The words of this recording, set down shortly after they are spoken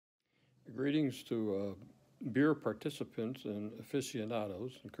Greetings to beer participants and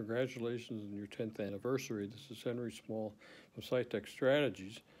aficionados, and congratulations on your 10th anniversary. This is Henry Small from SciTech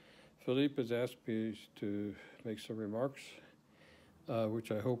Strategies. Philippe has asked me to make some remarks,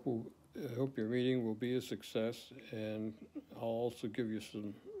 which I hope your meeting will be a success, and I'll also give you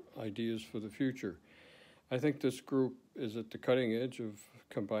some ideas for the future. I think this group is at the cutting edge of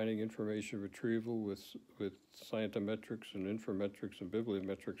combining information retrieval with scientometrics and informetrics and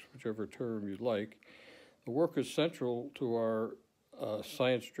bibliometrics, whichever term you like. The work is central to our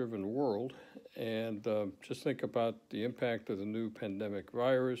science-driven world, and just think about the impact of the new pandemic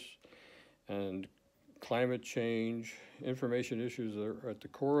virus and climate change. Information issues are at the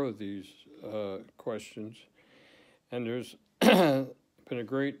core of these questions, and there's been a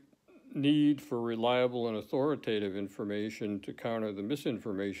great need for reliable and authoritative information to counter the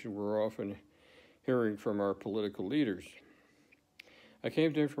misinformation we're often hearing from our political leaders. I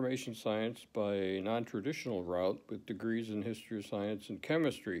came to information science by a non-traditional route with degrees in history of science and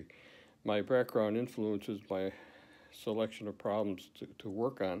chemistry. My background influences my selection of problems to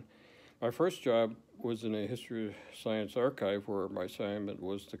work on. My first job was in a history of science archive, where my assignment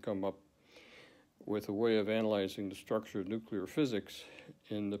was to come up with a way of analyzing the structure of nuclear physics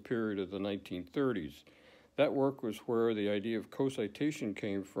in the period of the 1930s. That work was where the idea of co-citation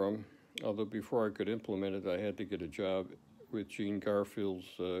came from, although before I could implement it, I had to get a job with Gene Garfield's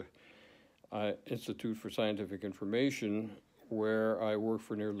Institute for Scientific Information, where I worked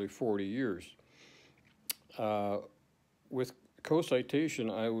for nearly 40 years. With co-citation,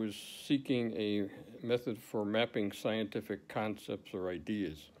 I was seeking a method for mapping scientific concepts or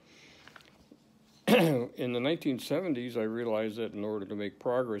ideas. In the 1970s, I realized that in order to make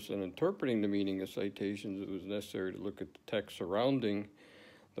progress in interpreting the meaning of citations, it was necessary to look at the text surrounding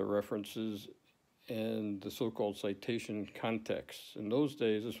the references and the so-called citation context. In those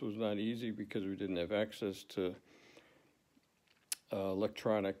days, this was not easy because we didn't have access to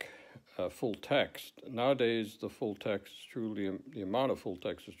electronic full text. Nowadays, the full text is the amount of full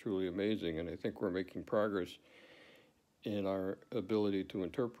text is truly amazing, and I think we're making progress in our ability to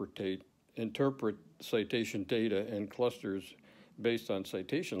interpret citation data and clusters based on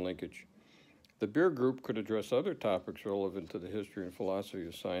citation linkage. The Beer Group could address other topics relevant to the history and philosophy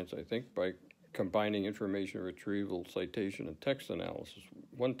of science, I think, by combining information retrieval, citation, and text analysis.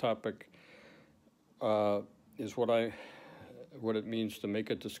 One topic is what it means to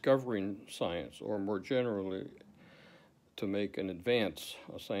make a discovery in science, or more generally, to make a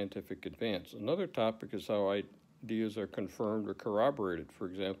scientific advance. Another topic is how ideas are confirmed or corroborated. For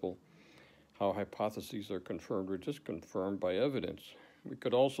example, how hypotheses are confirmed or disconfirmed by evidence. We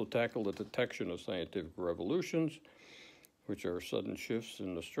could also tackle the detection of scientific revolutions, which are sudden shifts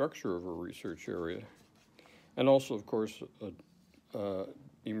in the structure of a research area, and also, of course,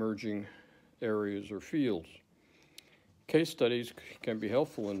 emerging areas or fields. Case studies can be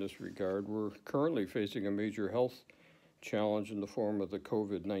helpful in this regard. We're currently facing a major health challenge in the form of the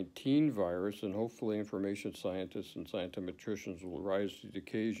COVID-19 virus, and hopefully information scientists and scientometricians will rise to the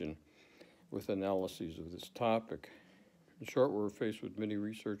occasion with analyses of this topic. In short, we're faced with many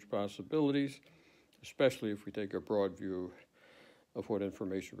research possibilities, especially if we take a broad view of what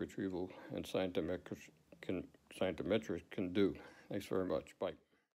information retrieval and scientometrics can do. Thanks very much. Bye.